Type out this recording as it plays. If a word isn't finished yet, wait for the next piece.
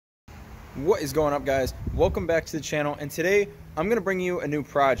What is going up, guys? Welcome back to the channel, and today I'm going to bring you a new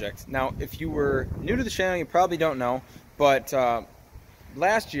project. Now, if you were new to the channel, you probably don't know, but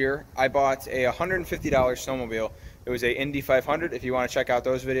last year I bought a $150 snowmobile. It was a Indy 500. If you want to check out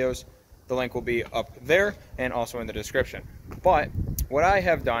those videos, the link will be up there and also in the description. But what I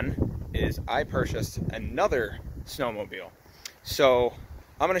have done is I purchased another snowmobile. So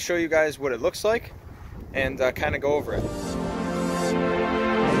I'm going to show you guys what it looks like and kind of go over it.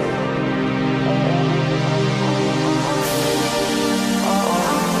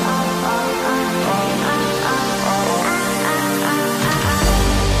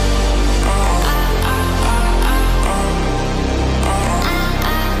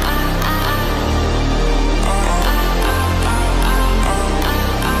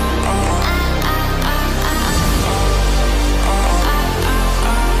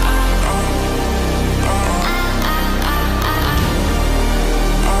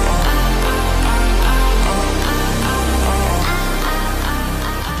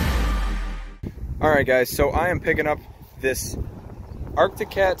 Alright guys, so I am picking up this Arctic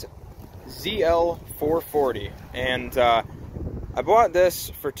Cat ZL440, and I bought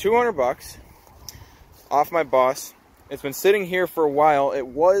this for 200 bucks off my boss. It's been sitting here for a while. It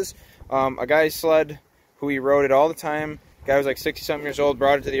was a guy's sled who he rode it all the time. Guy was like 60-something years old,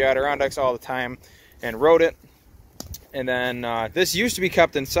 brought it to the Adirondacks all the time and rode it. And then this used to be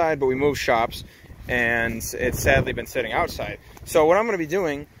kept inside, but we moved shops and it's sadly been sitting outside. So what I'm going to be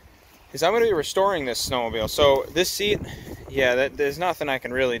doing is I'm going to be restoring this snowmobile. So this seat, yeah, there's nothing I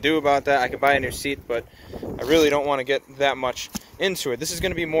can really do about that. I could buy a new seat, but I really don't want to get that much into it. This is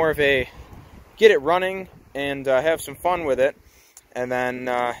going to be more of a get it running and have some fun with it, and then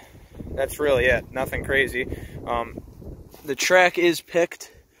that's really it. Nothing crazy. The track is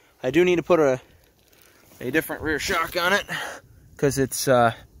picked. I do need to put a different rear shock on it because it's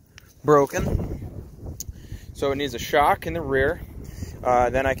broken. So it needs a shock in the rear.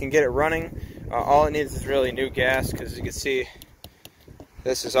 Then I can get it running. All it needs is really new gas, because as you can see,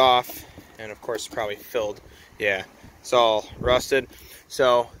 this is off, and of course it's probably filled. Yeah, it's all rusted.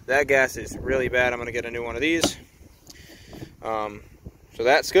 So that gas is really bad. I'm going to get a new one of these. So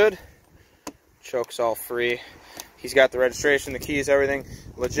that's good. Choke's all free. He's got the registration, the keys, everything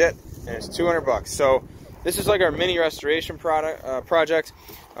legit, and it's 200 bucks. So this is like our mini restoration project.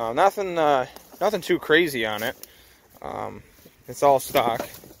 Nothing too crazy on it. It's all stock.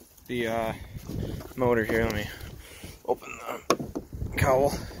 The motor here, let me open the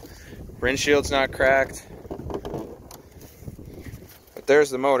cowl. Windshield's not cracked. But there's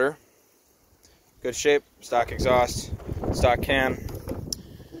the motor. Good shape, stock exhaust, stock cam.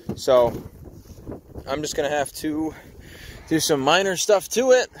 So I'm just gonna have to do some minor stuff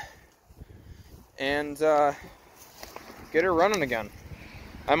to it and get her running again.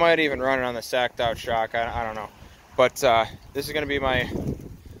 I might even run it on the sacked out shock, I don't know. But this is going to be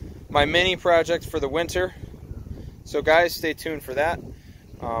my mini project for the winter. So guys, stay tuned for that.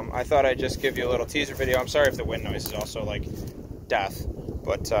 I thought I'd just give you a little teaser video. I'm sorry if the wind noise is also like death.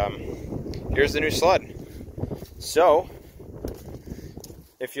 But here's the new sled. So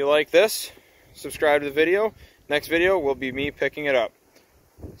if you like this, subscribe to the video. Next video will be me picking it up.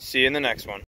 See you in the next one.